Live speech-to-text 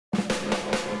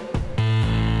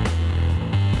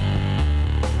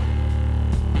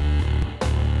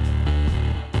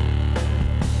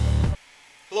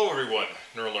Hello everyone,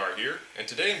 Neurolar here, and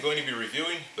today I'm going to be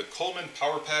reviewing the Coleman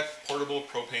PowerPack Portable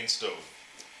Propane Stove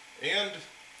and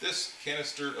this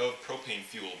canister of propane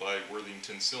fuel by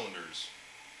Worthington Cylinders,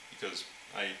 because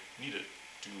I need it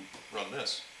to run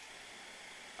this.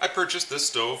 I purchased this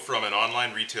stove from an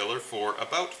online retailer for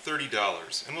about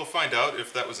 $30, and we'll find out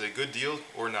if that was a good deal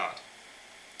or not.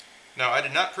 Now, I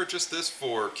did not purchase this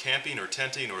for camping or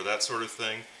tenting or that sort of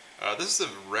thing. This is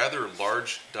a rather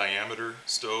large diameter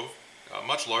stove.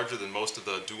 Much larger than most of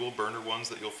the dual burner ones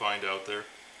that you'll find out there.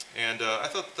 And I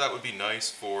thought that would be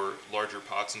nice for larger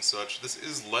pots and such. This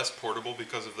is less portable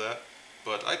because of that,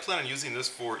 but I plan on using this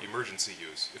for emergency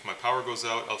use. If my power goes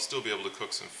out, I'll still be able to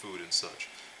cook some food and such.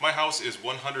 My house is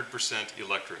 100%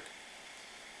 electric.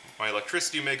 My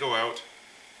electricity may go out,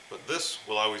 but this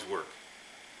will always work.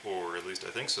 Or at least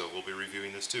I think so. We'll be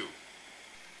reviewing this too.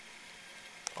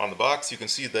 On the box you can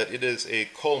see that it is a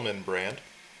Coleman brand,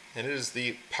 and it is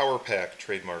the PowerPack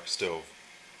trademark stove.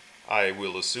 I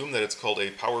will assume that it's called a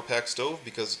PowerPack stove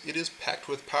because it is packed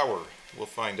with power. We'll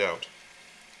find out.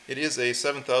 It is a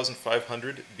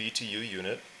 7,500 BTU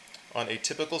unit. On a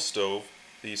typical stove,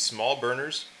 the small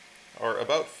burners are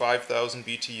about 5,000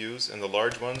 BTUs and the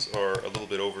large ones are a little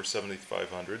bit over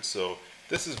 7,500, so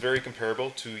this is very comparable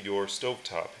to your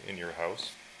stovetop in your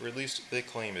house, or at least they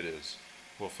claim it is.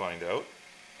 We'll find out.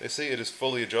 They say it is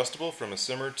fully adjustable from a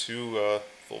simmer to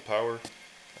full power.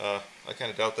 I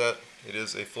kind of doubt that. It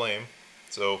is a flame,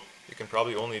 so it can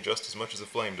probably only adjust as much as a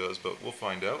flame does, but we'll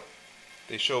find out.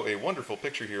 They show a wonderful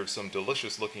picture here of some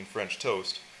delicious looking French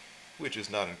toast, which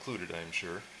is not included, I am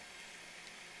sure.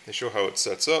 They show how it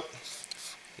sets up.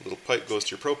 A little pipe goes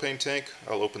to your propane tank.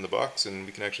 I'll open the box and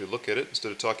we can actually look at it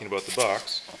instead of talking about the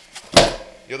box.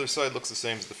 The other side looks the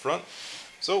same as the front.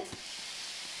 So,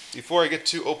 before I get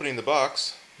to opening the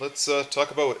box, let's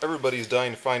talk about what everybody's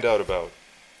dying to find out about.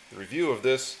 The review of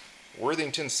this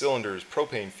Worthington Cylinders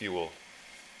propane fuel.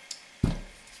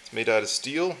 It's made out of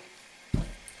steel.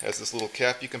 Has this little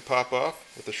cap you can pop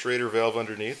off with a Schrader valve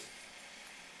underneath.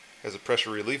 Has a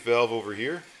pressure relief valve over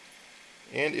here.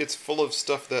 And it's full of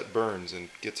stuff that burns and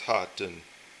gets hot and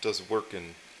does work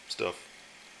and stuff.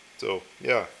 So,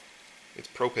 yeah, it's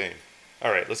propane.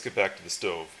 Alright, let's get back to the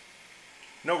stove.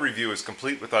 No review is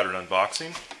complete without an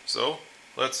unboxing, so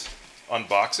let's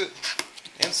unbox it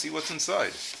and see what's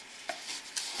inside.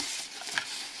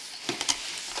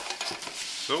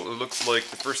 So it looks like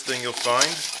the first thing you'll find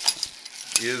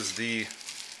is the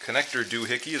connector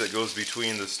doohickey that goes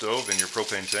between the stove and your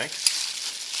propane tank.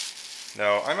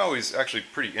 Now, I'm always actually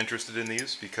pretty interested in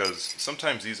these because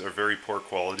sometimes these are very poor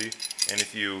quality, and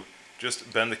if you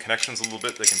just bend the connections a little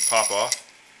bit, they can pop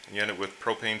off and you end up with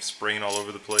propane spraying all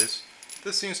over the place.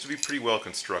 This seems to be pretty well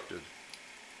constructed.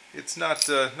 It's not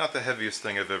the heaviest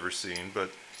thing I've ever seen,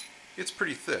 but it's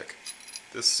pretty thick.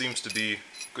 This seems to be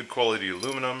good quality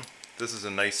aluminum. This is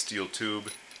a nice steel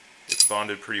tube. It's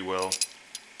bonded pretty well.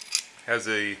 Has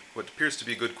a what appears to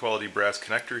be good quality brass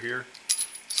connector here.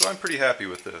 So I'm pretty happy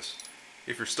with this.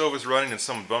 If your stove is running and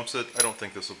someone bumps it, I don't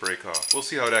think this will break off. We'll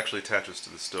see how it actually attaches to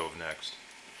the stove next.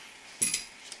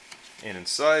 And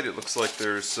inside it looks like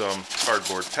there's some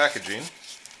cardboard packaging.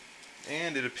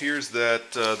 And it appears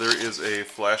that there is a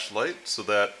flashlight so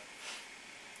that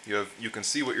you can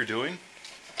see what you're doing.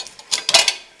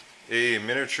 A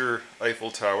miniature Eiffel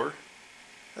Tower.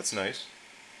 That's nice.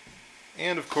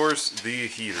 And of course the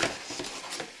heater.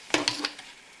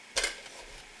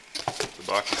 The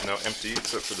box is now empty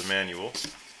except for the manual.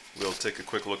 We'll take a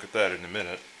quick look at that in a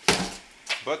minute.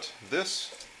 But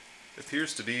this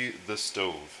appears to be the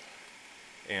stove.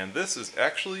 And this is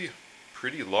actually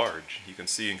pretty large. You can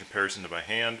see in comparison to my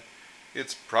hand,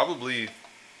 it's probably,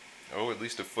 at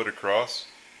least a foot across.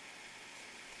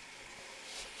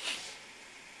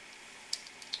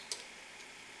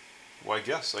 Why,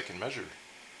 guess I can measure.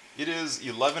 It is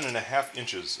 11.5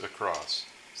 inches across.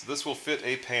 So this will fit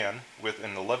a pan with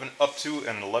an up to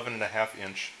an 11.5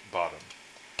 inch bottom.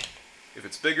 If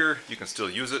it's bigger, you can still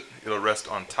use it. It'll rest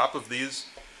on top of these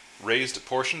raised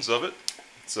portions of it,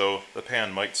 so the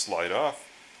pan might slide off,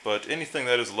 but anything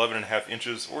that is 11.5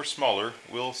 inches or smaller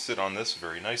will sit on this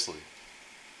very nicely.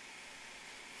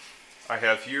 I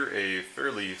have here a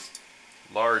fairly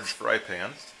large fry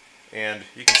pan, and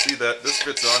you can see that this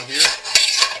fits on here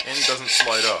and doesn't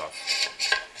slide off.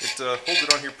 It holds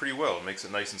it on here pretty well. It makes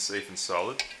it nice and safe and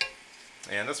solid.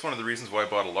 And that's one of the reasons why I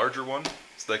bought a larger one,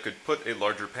 so that I could put a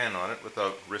larger pan on it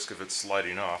without risk of it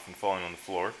sliding off and falling on the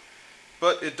floor.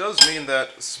 But it does mean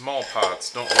that small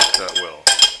pots don't work that well,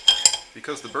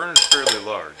 because the burner is fairly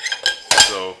large.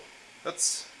 So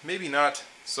that's maybe not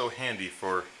so handy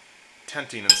for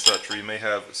tenting and such, where you may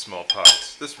have small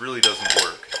pots. This really doesn't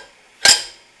work.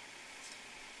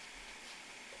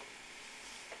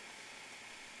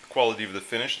 quality of the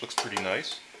finish looks pretty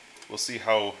nice. We'll see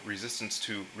how resistant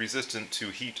to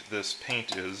heat this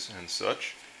paint is and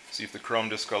such. See if the chrome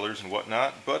discolors and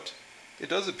whatnot, but it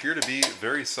does appear to be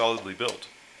very solidly built.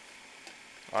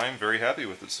 I'm very happy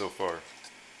with it so far.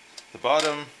 The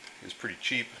bottom is pretty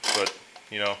cheap, but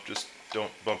you know, just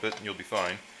don't bump it and you'll be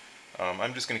fine.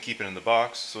 I'm just going to keep it in the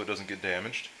box so it doesn't get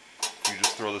damaged. If you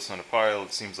just throw this on a pile,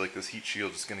 it seems like this heat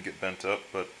shield is going to get bent up,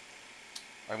 but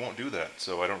I won't do that,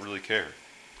 so I don't really care.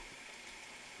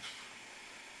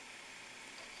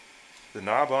 The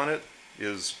knob on it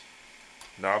is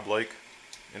knob-like,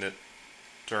 and it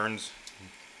turns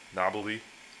knobbly.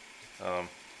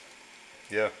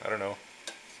 Yeah, I don't know.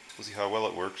 We'll see how well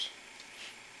it works.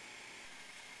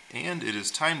 And it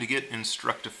is time to get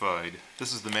instructified.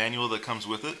 This is the manual that comes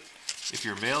with it. If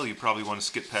you're male, you probably want to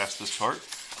skip past this part.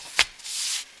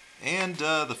 And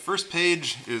the first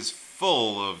page is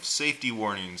full of safety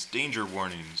warnings, danger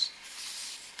warnings.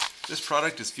 This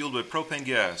product is fueled by propane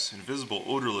gas, invisible,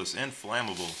 odorless, and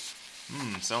flammable.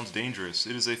 Sounds dangerous.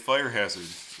 It is a fire hazard.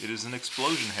 It is an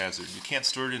explosion hazard. You can't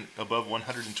store it above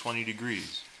 120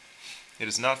 degrees. It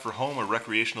is not for home or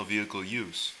recreational vehicle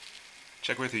use.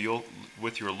 Check with your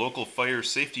local fire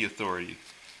safety authority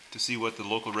to see what the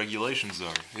local regulations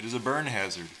are. It is a burn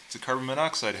hazard. It's a carbon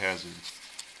monoxide hazard.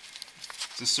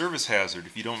 It's a service hazard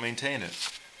if you don't maintain it.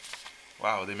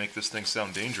 Wow, they make this thing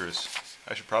sound dangerous.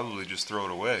 I should probably just throw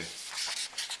it away.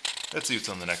 Let's see what's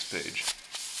on the next page.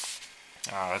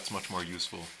 That's much more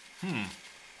useful.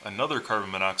 Another carbon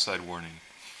monoxide warning.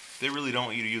 They really don't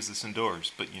want you to use this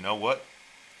indoors, but you know what?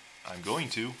 I'm going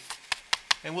to.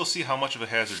 And we'll see how much of a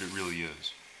hazard it really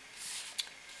is.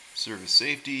 Service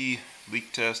safety,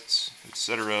 leak tests,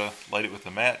 etc. Light it with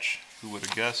a match. Who would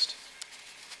have guessed?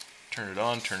 Turn it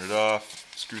on, turn it off,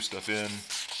 screw stuff in.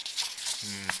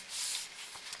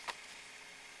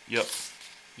 Yep,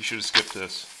 you should have skipped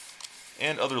this.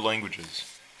 And other languages.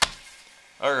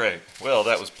 Alright, well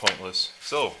that was pointless.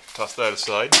 So, toss that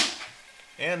aside.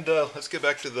 And let's get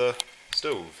back to the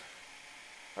stove.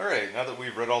 Alright, now that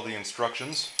we've read all the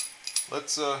instructions,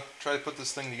 let's try to put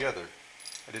this thing together.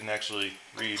 I didn't actually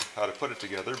read how to put it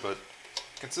together, but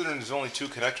considering there's only 2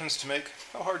 connections to make,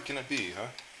 how hard can it be, huh?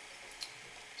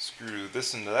 Screw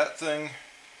this into that thing,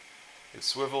 it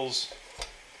swivels.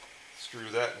 Screw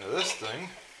that into this thing,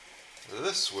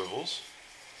 this swivels.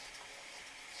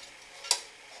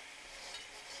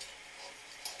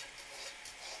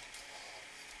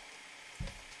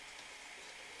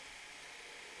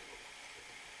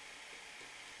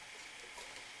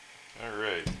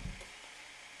 Alright,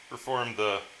 perform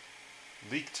the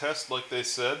leak test like they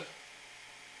said.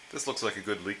 This looks like a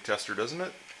good leak tester, doesn't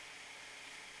it?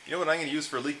 You know what I'm going to use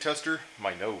for a leak tester?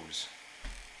 My nose.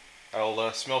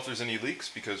 I'll smell if there's any leaks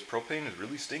because propane is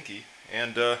really stinky,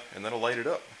 and then I'll light it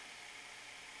up.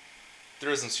 There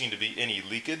doesn't seem to be any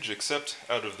leakage except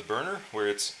out of the burner where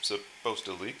it's supposed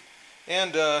to leak.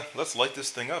 And let's light this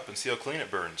thing up and see how clean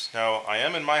it burns. Now, I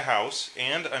am in my house,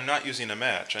 and I'm not using a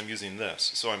match, I'm using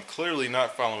this. So I'm clearly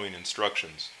not following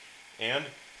instructions. And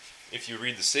if you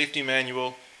read the safety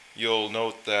manual, you'll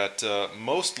note that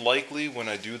most likely when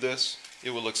I do this, it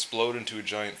will explode into a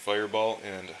giant fireball,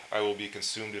 and I will be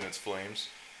consumed in its flames.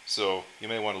 So you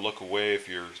may want to look away if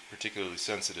you're particularly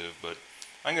sensitive, but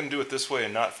I'm going to do it this way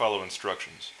and not follow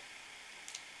instructions.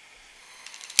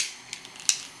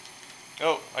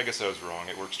 Oh, I guess I was wrong.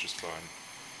 It works just fine.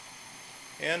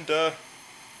 And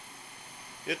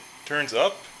it turns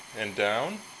up and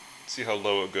down. See how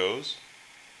low it goes.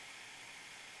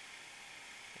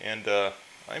 And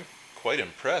I'm quite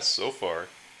impressed so far.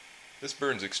 This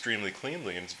burns extremely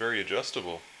cleanly and it's very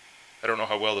adjustable. I don't know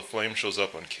how well the flame shows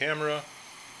up on camera,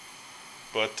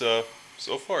 but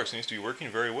so far it seems to be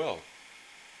working very well.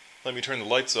 Let me turn the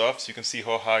lights off so you can see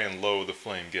how high and low the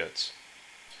flame gets.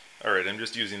 Alright, I'm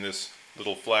just using this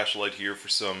little flashlight here for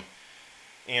some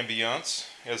ambiance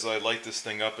as I light this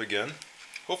thing up again.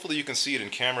 Hopefully you can see it in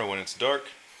camera when it's dark.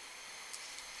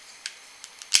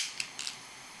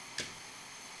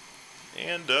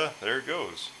 And there it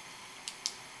goes.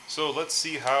 So let's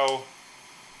see how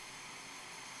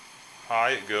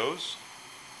high it goes.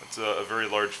 It's a very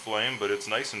large flame, but it's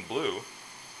nice and blue.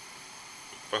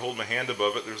 If I hold my hand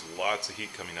above it, there's lots of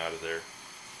heat coming out of there.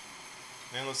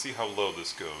 And let's see how low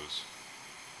this goes.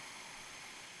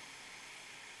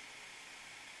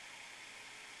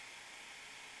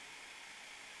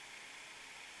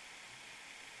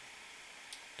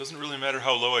 Doesn't really matter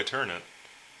how low I turn it.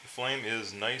 The flame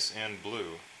is nice and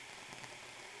blue.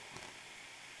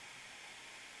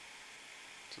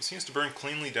 So it seems to burn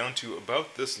cleanly down to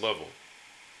about this level.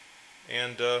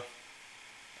 And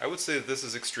I would say that this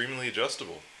is extremely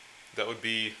adjustable. That would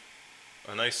be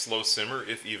a nice slow simmer,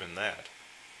 if even that.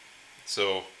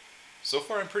 So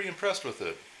far I'm pretty impressed with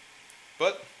it.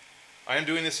 But I am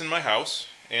doing this in my house,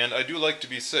 and I do like to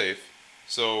be safe,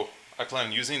 so I plan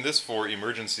on using this for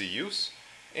emergency use,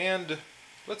 and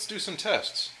let's do some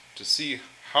tests to see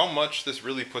how much this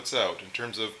really puts out in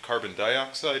terms of carbon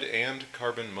dioxide and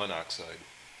carbon monoxide.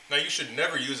 Now, you should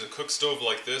never use a cook stove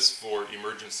like this for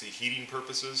emergency heating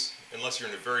purposes unless you're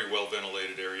in a very well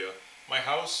ventilated area. My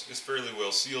house is fairly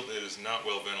well sealed. It is not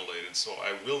well ventilated, so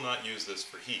I will not use this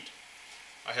for heat.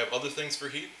 I have other things for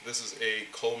heat. This is a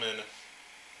Coleman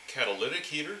catalytic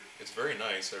heater. It's very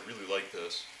nice. I really like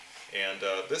this. And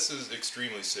this is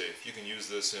extremely safe. You can use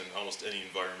this in almost any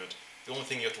environment. The only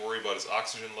thing you have to worry about is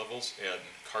oxygen levels and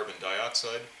carbon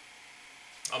dioxide.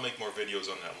 I'll make more videos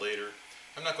on that later.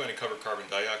 I'm not going to cover carbon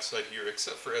dioxide here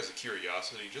except for as a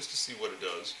curiosity, just to see what it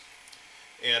does.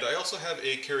 And I also have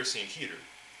a kerosene heater,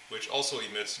 which also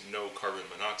emits no carbon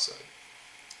monoxide,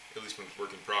 at least when it's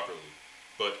working properly.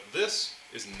 But this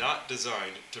is not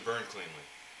designed to burn cleanly.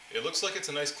 It looks like it's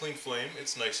a nice clean flame.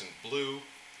 It's nice and blue.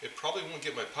 It probably won't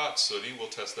get my pot sooty. We'll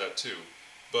test that too.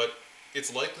 But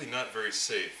it's likely not very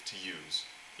safe to use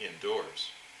indoors.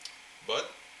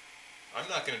 But I'm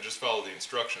not going to just follow the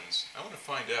instructions. I want to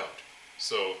find out.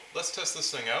 So let's test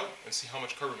this thing out and see how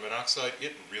much carbon monoxide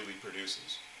it really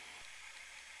produces.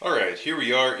 Alright, here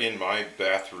we are in my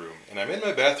bathroom. And I'm in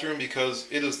my bathroom because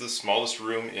it is the smallest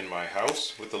room in my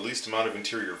house with the least amount of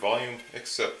interior volume,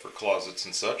 except for closets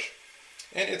and such.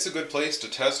 And it's a good place to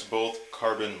test both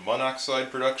carbon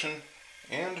monoxide production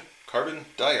and carbon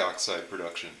dioxide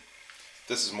production.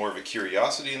 This is more of a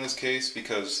curiosity in this case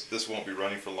because this won't be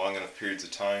running for long enough periods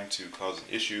of time to cause an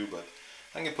issue, but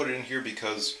I'm going to put it in here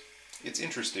because it's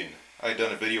interesting. I had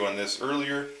done a video on this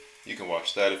earlier. You can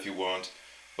watch that if you want.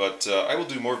 But I will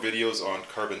do more videos on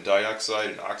carbon dioxide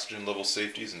and oxygen level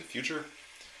safeties in the future.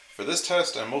 For this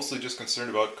test, I'm mostly just concerned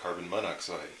about carbon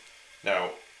monoxide.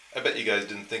 Now, I bet you guys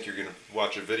didn't think you're going to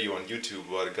watch a video on YouTube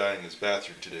about a guy in his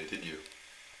bathroom today, did you?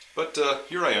 But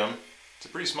here I am. It's a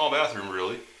pretty small bathroom,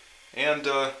 really. And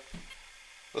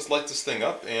let's light this thing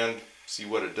up and see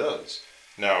what it does.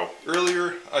 Now,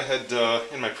 earlier I had,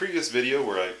 in my previous video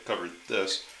where I covered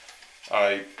this,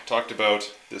 I talked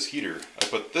about this heater. I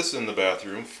put this in the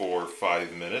bathroom for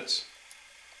 5 minutes,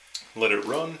 let it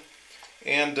run,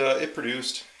 and it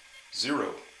produced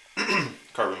 0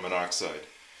 carbon monoxide.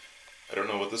 I don't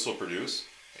know what this will produce,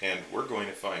 and we're going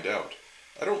to find out.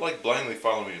 I don't like blindly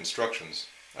following instructions.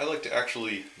 I like to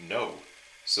actually know.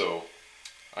 So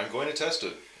I'm going to test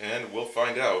it, and we'll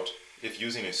find out if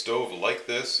using a stove like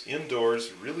this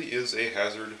indoors really is a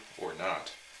hazard or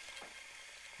not.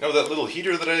 Now, that little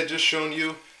heater that I had just shown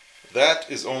you,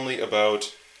 that is only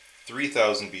about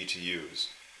 3,000 BTUs.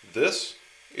 This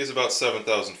is about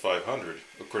 7,500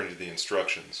 according to the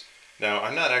instructions. Now,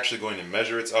 I'm not actually going to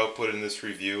measure its output in this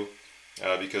review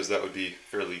because that would be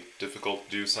fairly difficult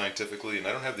to do scientifically, and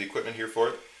I don't have the equipment here for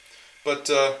it.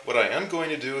 But what I am going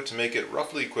to do to make it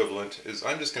roughly equivalent is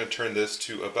I'm just going to turn this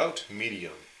to about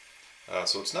medium.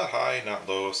 So it's not high, not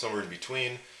low, somewhere in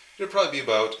between. It'll probably be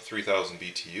about 3,000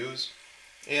 BTUs.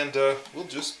 And we'll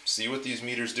just see what these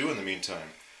meters do in the meantime.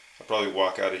 I'll probably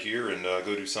walk out of here and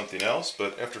go do something else,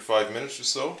 but after 5 minutes or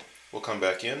so, we'll come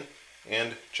back in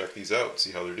and check these out,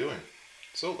 see how they're doing.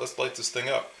 So let's light this thing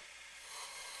up.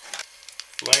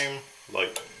 Flame,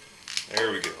 light.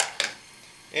 There we go.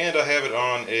 And I have it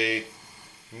on a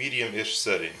medium-ish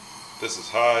setting. This is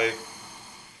high,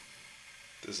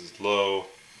 this is low.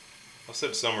 I'll set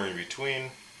it somewhere in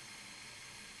between.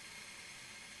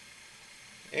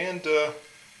 And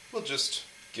we'll just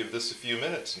give this a few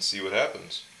minutes and see what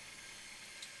happens.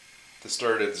 This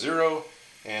started at 0,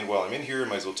 and while I'm in here, I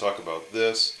might as well talk about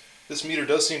this. This meter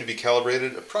does seem to be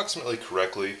calibrated approximately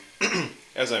correctly.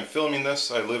 As I'm filming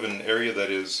this, I live in an area that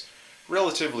is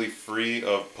relatively free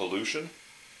of pollution.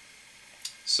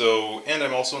 So, and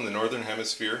I'm also in the northern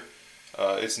hemisphere.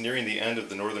 It's nearing the end of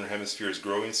the northern hemisphere's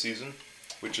growing season,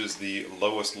 which is the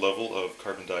lowest level of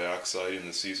carbon dioxide in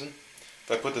the season.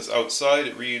 If I put this outside,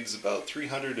 it reads about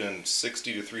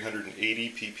 360 to 380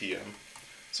 ppm,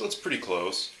 so it's pretty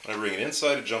close. When I bring it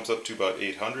inside, it jumps up to about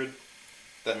 800.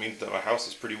 That means that my house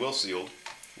is pretty well sealed,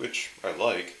 which I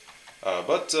like.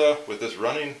 But with this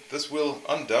running, this will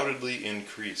undoubtedly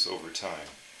increase over time.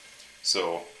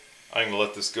 So I'm going to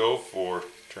let this go for,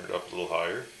 turn it up a little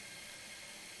higher.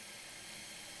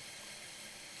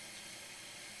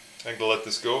 I'm going to let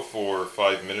this go for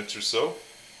 5 minutes or so.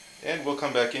 And we'll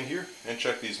come back in here and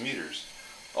check these meters.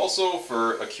 Also,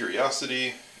 for a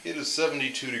curiosity, it is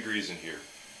 72 degrees in here.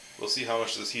 We'll see how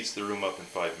much this heats the room up in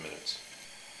 5 minutes.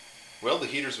 Well, the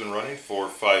heater's been running for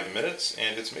 5 minutes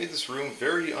and it's made this room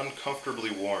very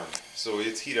uncomfortably warm, so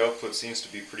its heat output seems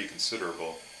to be pretty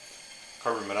considerable.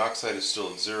 Carbon monoxide is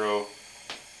still at 0.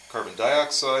 Carbon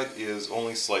dioxide is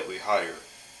only slightly higher.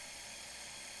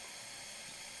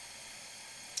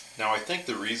 Now I think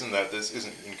the reason that this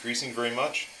isn't increasing very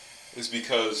much is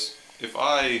because if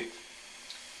I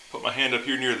put my hand up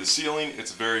here near the ceiling,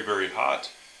 it's very, very hot.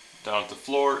 Down at the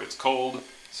floor, it's cold.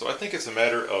 So I think it's a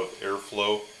matter of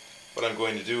airflow. What I'm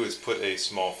going to do is put a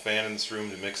small fan in this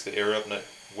room to mix the air up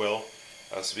well,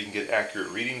 so we can get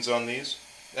accurate readings on these.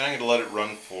 And I'm going to let it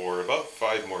run for about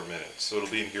 5 more minutes. So it'll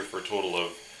be in here for a total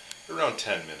of around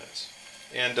 10 minutes.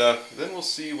 And then we'll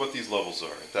see what these levels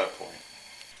are at that point.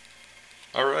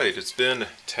 Alright, it's been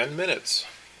 10 minutes.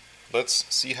 Let's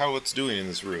see how it's doing in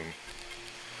this room.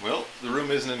 Well, the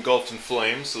room isn't engulfed in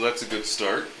flames, so that's a good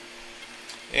start.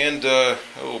 And,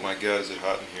 oh my god, is it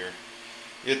hot in here.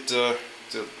 It's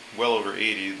well over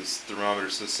 80, this thermometer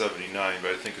says 79,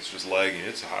 but I think it's just lagging.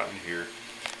 It's hot in here.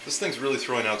 This thing's really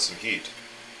throwing out some heat.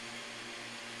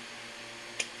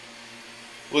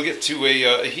 We'll get to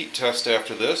a heat test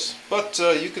after this, but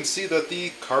you can see that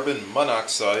the carbon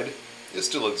monoxide is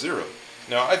still at 0.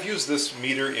 Now, I've used this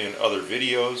meter in other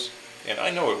videos, and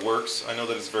I know it works. I know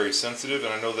that it's very sensitive,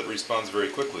 and I know that it responds very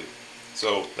quickly.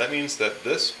 So that means that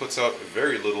this puts out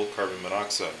very little carbon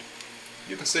monoxide.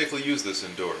 You can safely use this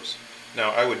indoors.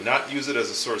 Now, I would not use it as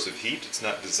a source of heat. It's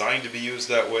not designed to be used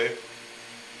that way.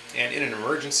 And in an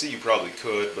emergency, you probably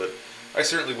could, but I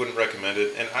certainly wouldn't recommend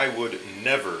it, and I would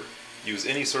never use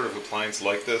any sort of appliance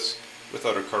like this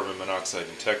without a carbon monoxide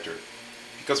detector.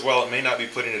 Because while it may not be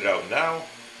putting it out now,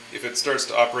 if it starts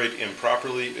to operate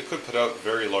improperly, it could put out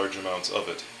very large amounts of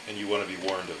it, and you want to be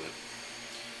warned of it.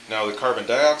 Now, the carbon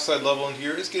dioxide level in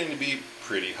here is getting to be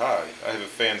pretty high. I have a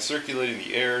fan circulating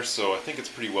the air, so I think it's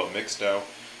pretty well mixed now.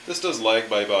 This does lag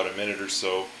by about a minute or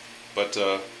so, but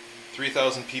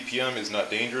 3000 ppm is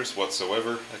not dangerous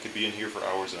whatsoever. I could be in here for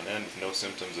hours on end with no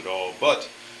symptoms at all, but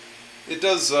it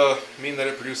does mean that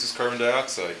it produces carbon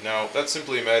dioxide. Now, that's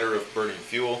simply a matter of burning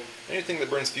fuel. Anything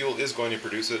that burns fuel is going to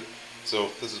produce it, so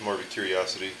this is more of a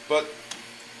curiosity. But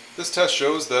this test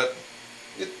shows that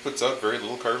it puts out very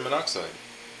little carbon monoxide.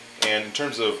 And in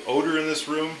terms of odor in this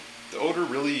room, the odor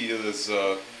really is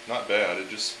not bad. It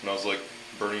just smells like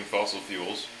burning fossil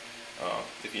fuels.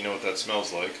 If you know what that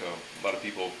smells like. A lot of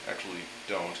people actually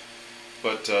don't.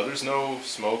 But there's no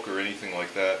smoke or anything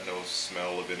like that, no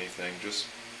smell of anything, just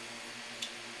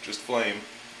flame.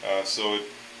 So it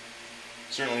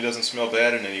certainly doesn't smell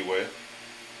bad in any way.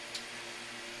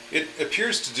 It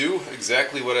appears to do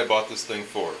exactly what I bought this thing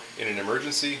for. In an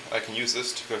emergency, I can use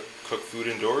this to cook food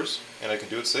indoors, and I can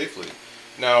do it safely.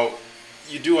 Now,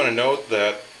 you do want to note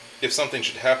that if something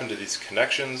should happen to these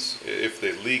connections, if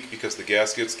they leak because the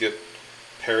gaskets get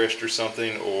perished or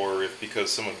something, or if because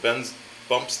someone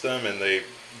bumps them and they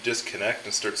disconnect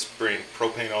and start spraying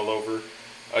propane all over,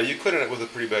 you could end up with a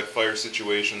pretty bad fire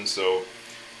situation. So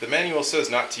the manual says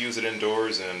not to use it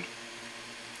indoors, and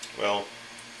well,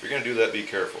 if you're going to do that, be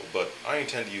careful, but I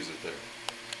intend to use it there.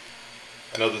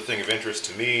 Another thing of interest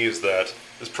to me is that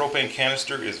this propane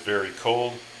canister is very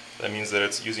cold. That means that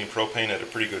it's using propane at a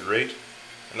pretty good rate.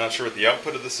 I'm not sure what the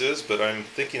output of this is, but I'm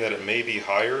thinking that it may be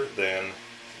higher than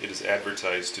it is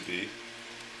advertised to be.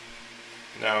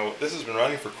 Now, this has been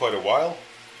running for quite a while,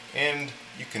 and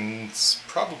you can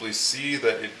probably see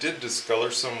that it did discolor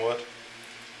somewhat.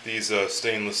 These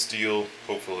stainless steel,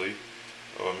 hopefully,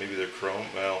 maybe they're chrome,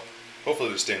 well, hopefully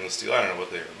they're stainless steel, I don't know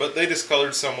what they are, but they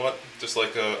discolored somewhat, just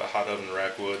like a hot oven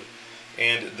rack would.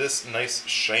 And this nice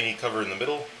shiny cover in the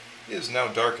middle is now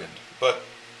darkened, but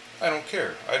I don't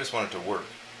care, I just want it to work.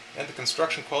 And the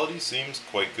construction quality seems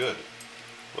quite good.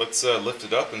 Let's lift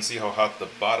it up and see how hot the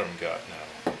bottom got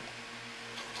now.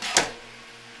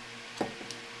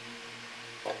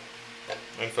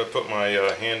 And if I put my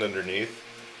hand underneath,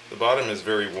 the bottom is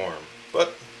very warm,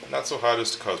 but not so hot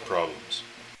as to cause problems.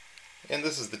 And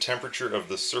this is the temperature of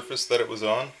the surface that it was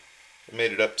on. It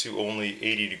made it up to only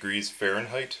 80 degrees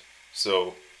Fahrenheit,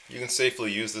 so you can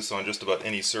safely use this on just about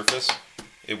any surface.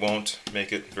 It won't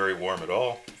make it very warm at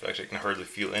all. In fact, I can hardly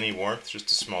feel any warmth,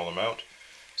 just a small amount.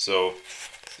 So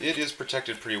it is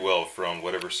protected pretty well from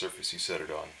whatever surface you set it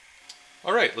on.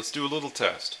 Alright, let's do a little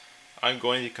test. I'm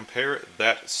going to compare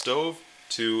that stove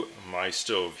to my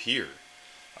stove here.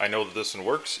 I know that this one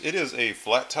works. It is a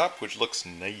flat top, which looks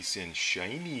nice and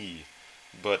shiny,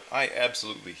 but I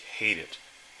absolutely hate it.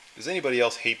 Does anybody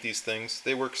else hate these things?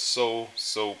 They work so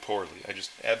poorly. I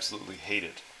just absolutely hate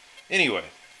it. Anyway,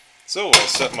 so I'll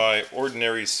set my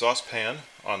ordinary saucepan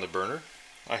on the burner.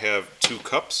 I have 2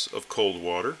 cups of cold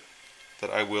water that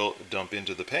I will dump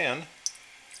into the pan.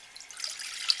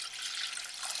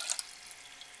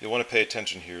 you'll want to pay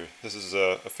attention here. This is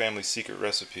a family secret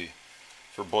recipe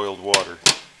for boiled water.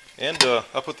 And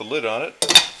I'll put the lid on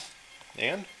it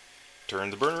and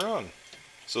turn the burner on.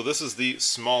 So this is the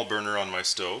small burner on my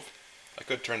stove. I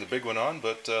could turn the big one on,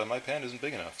 but my pan isn't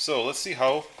big enough. So let's see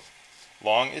how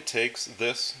long it takes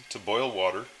this to boil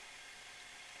water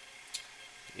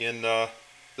in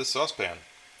this saucepan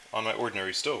on my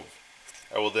ordinary stove.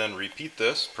 I will then repeat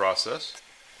this process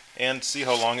and see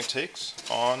how long it takes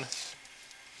on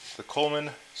the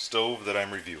Coleman stove that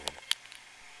I'm reviewing.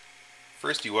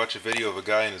 First you watch a video of a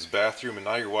guy in his bathroom, and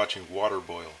now you're watching water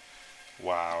boil.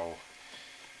 Wow.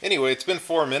 Anyway, it's been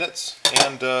 4 minutes,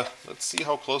 and let's see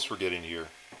how close we're getting here.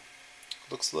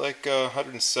 Looks like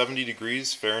 170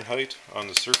 degrees Fahrenheit on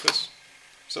the surface,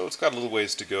 so it's got a little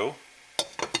ways to go.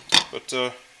 But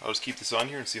I'll just keep this on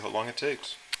here and see how long it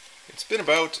takes. It's been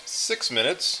about 6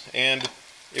 minutes, and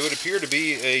it would appear to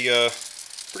be a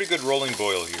pretty good rolling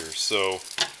boil here. So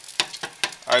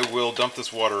I will dump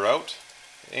this water out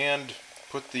and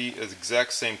put the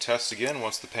exact same test again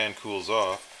once the pan cools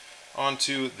off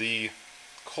onto the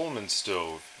Coleman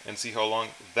stove and see how long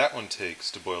that one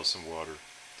takes to boil some water.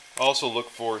 I'll also look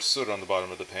for soot on the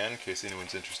bottom of the pan in case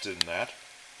anyone's interested in that.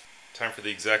 Time for the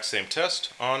exact same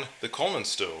test on the Coleman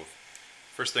stove.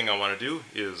 First thing I want to do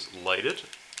is light it.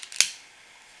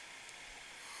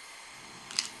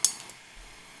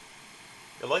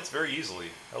 It lights very easily.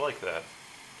 I like that.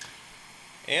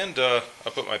 And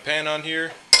I'll put my pan on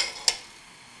here,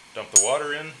 dump the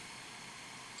water in,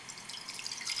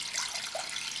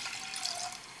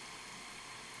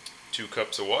 two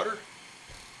cups of water.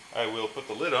 I will put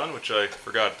the lid on, which I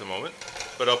forgot at the moment,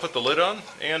 but I'll put the lid on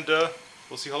and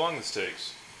we'll see how long this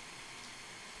takes.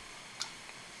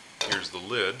 Here's the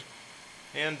lid,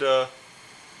 and I'm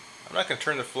not going to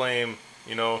turn the flame,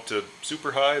 to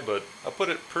super high, but I'll put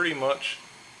it pretty much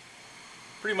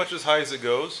as high as it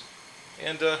goes,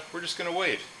 and we're just going to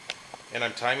wait. And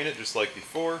I'm timing it just like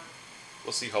before.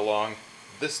 We'll see how long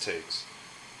this takes.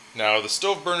 Now, the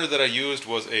stove burner that I used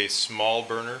was a small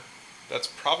burner. That's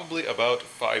probably about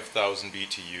 5,000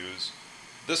 BTUs.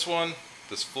 This one,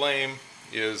 this flame,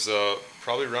 is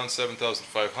probably around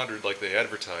 7,500 like they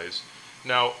advertise.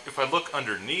 Now, if I look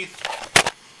underneath,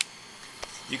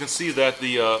 you can see that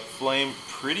the flame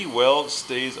pretty well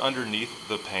stays underneath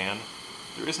the pan.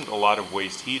 There isn't a lot of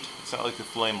waste heat. It's not like the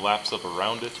flame laps up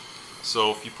around it.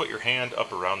 So if you put your hand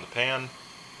up around the pan,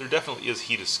 there definitely is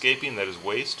heat escaping that is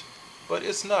waste, but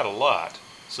it's not a lot.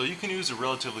 So you can use a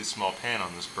relatively small pan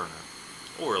on this burner,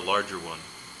 or a larger one.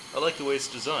 I like the way it's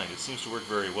designed. It seems to work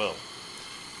very well.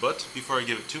 But before I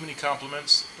give it too many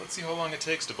compliments, let's see how long it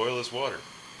takes to boil this water.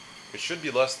 It should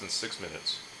be less than 6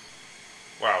 minutes.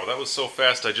 Wow, that was so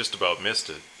fast I just about missed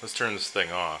it. Let's turn this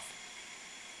thing off.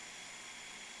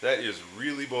 That is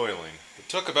really boiling. It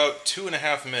took about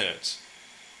 2.5 minutes,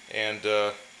 and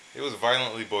it was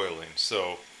violently boiling.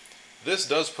 So this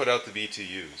does put out the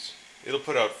BTUs. It'll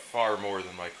put out far more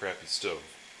than my crappy stove.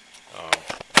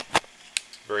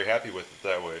 Very happy with it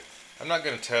that way. I'm not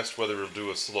going to test whether it'll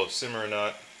do a slow simmer or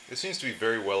not. It seems to be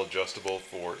very well adjustable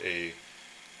for a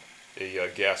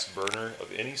gas burner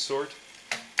of any sort.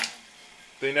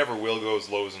 They never will go as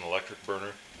low as an electric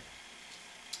burner,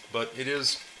 but it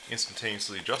is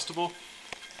instantaneously adjustable,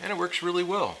 and it works really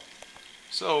well.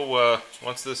 So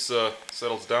once this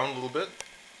settles down a little bit,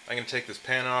 I'm going to take this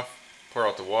pan off, pour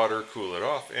out the water, cool it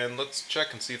off, and let's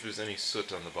check and see if there's any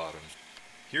soot on the bottom.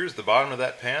 Here's the bottom of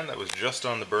that pan that was just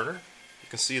on the burner. You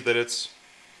can see that it's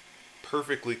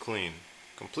perfectly clean,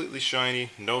 completely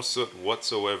shiny, no soot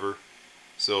whatsoever.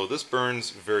 So this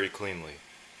burns very cleanly.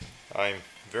 I'm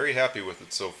very happy with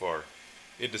it so far.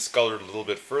 It discolored a little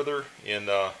bit further in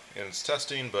its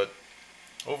testing, but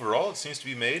overall it seems to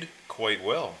be made quite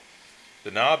well.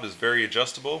 The knob is very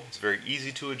adjustable. It's very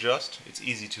easy to adjust. It's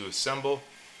easy to assemble.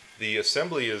 The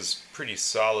assembly is pretty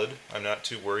solid. I'm not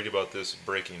too worried about this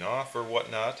breaking off or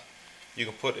whatnot. You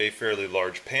can put a fairly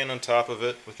large pan on top of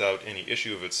it without any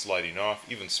issue of it sliding off.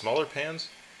 Even smaller pans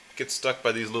get stuck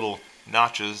by these little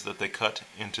notches that they cut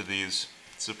into these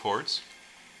supports.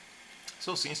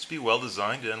 So it seems to be well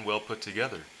designed and well put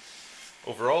together.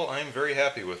 Overall, I am very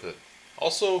happy with it.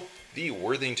 Also, the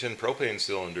Worthington propane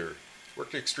cylinder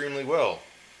worked extremely well.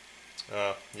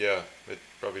 Yeah, it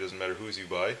probably doesn't matter whose you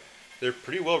buy. They're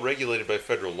pretty well regulated by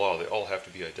federal law. They all have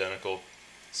to be identical.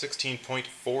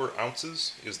 16.4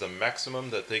 ounces is the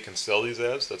maximum that they can sell these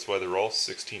as. That's why they're all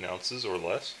 16 ounces or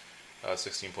less.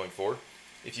 16.4.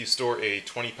 If you store a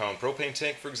 20-pound propane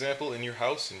tank, for example, in your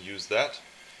house and use that,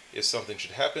 if something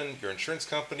should happen, your insurance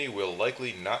company will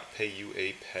likely not pay you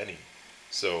a penny.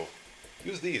 So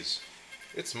use these.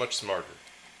 It's much smarter.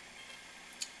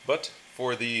 But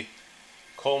for the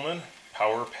Coleman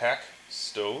PowerPack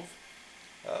Stove.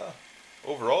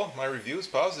 Overall, my review is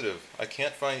positive. I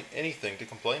can't find anything to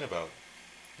complain about,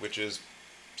 which is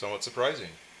somewhat surprising,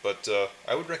 but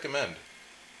I would recommend.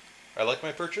 I like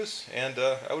my purchase, and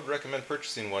I would recommend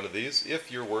purchasing one of these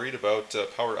if you're worried about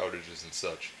power outages and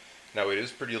such. Now, it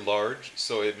is pretty large,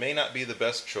 so it may not be the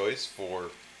best choice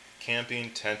for camping,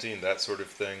 tenting, that sort of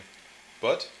thing,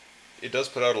 but it does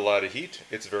put out a lot of heat.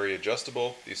 It's very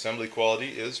adjustable. The assembly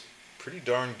quality is pretty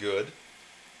darn good.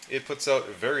 It puts out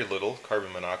very little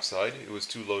carbon monoxide. It was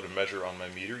too low to measure on my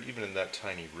meter, even in that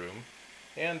tiny room.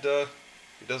 And it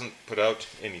doesn't put out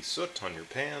any soot on your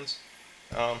pans.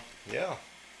 Yeah,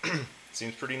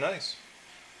 seems pretty nice.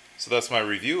 So that's my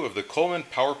review of the Coleman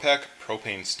PowerPack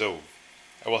Propane Stove.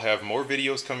 I will have more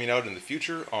videos coming out in the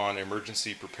future on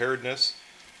emergency preparedness,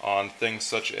 on things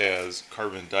such as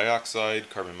carbon dioxide,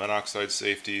 carbon monoxide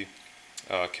safety,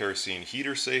 kerosene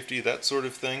heater safety, that sort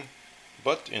of thing.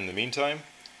 But in the meantime,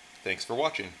 thanks for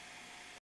watching.